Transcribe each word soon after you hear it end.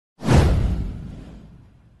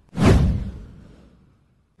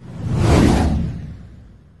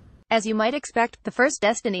As you might expect, the first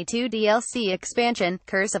Destiny 2 DLC expansion,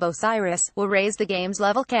 Curse of Osiris, will raise the game's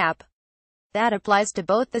level cap. That applies to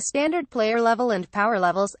both the standard player level and power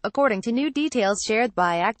levels, according to new details shared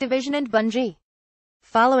by Activision and Bungie.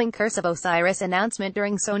 Following Curse of Osiris announcement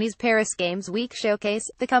during Sony's Paris Games Week showcase,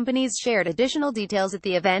 the companies shared additional details at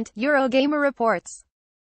the event, Eurogamer reports.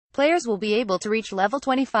 Players will be able to reach level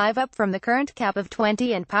 25 up from the current cap of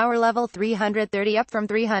 20 and power level 330 up from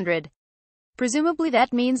 300. Presumably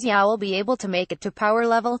that means you will be able to make it to power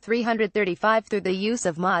level 335 through the use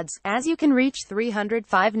of mods, as you can reach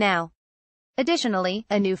 305 now. Additionally,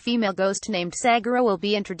 a new female ghost named Sagara will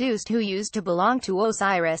be introduced who used to belong to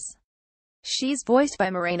Osiris. She's voiced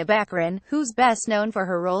by Morena Baccarin, who's best known for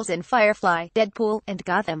her roles in Firefly, Deadpool, and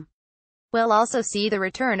Gotham. We'll also see the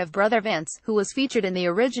return of Brother Vince, who was featured in the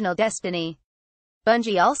original Destiny.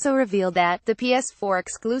 Bungie also revealed that the PS4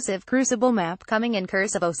 exclusive Crucible map coming in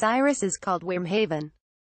Curse of Osiris is called Wyrmhaven.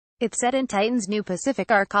 It's set in Titan's new Pacific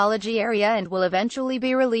Arcology area and will eventually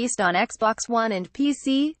be released on Xbox One and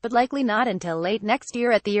PC, but likely not until late next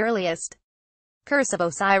year at the earliest. Curse of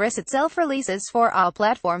Osiris itself releases for all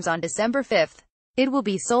platforms on December 5th. It will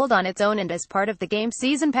be sold on its own and as part of the game's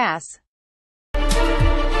Season Pass.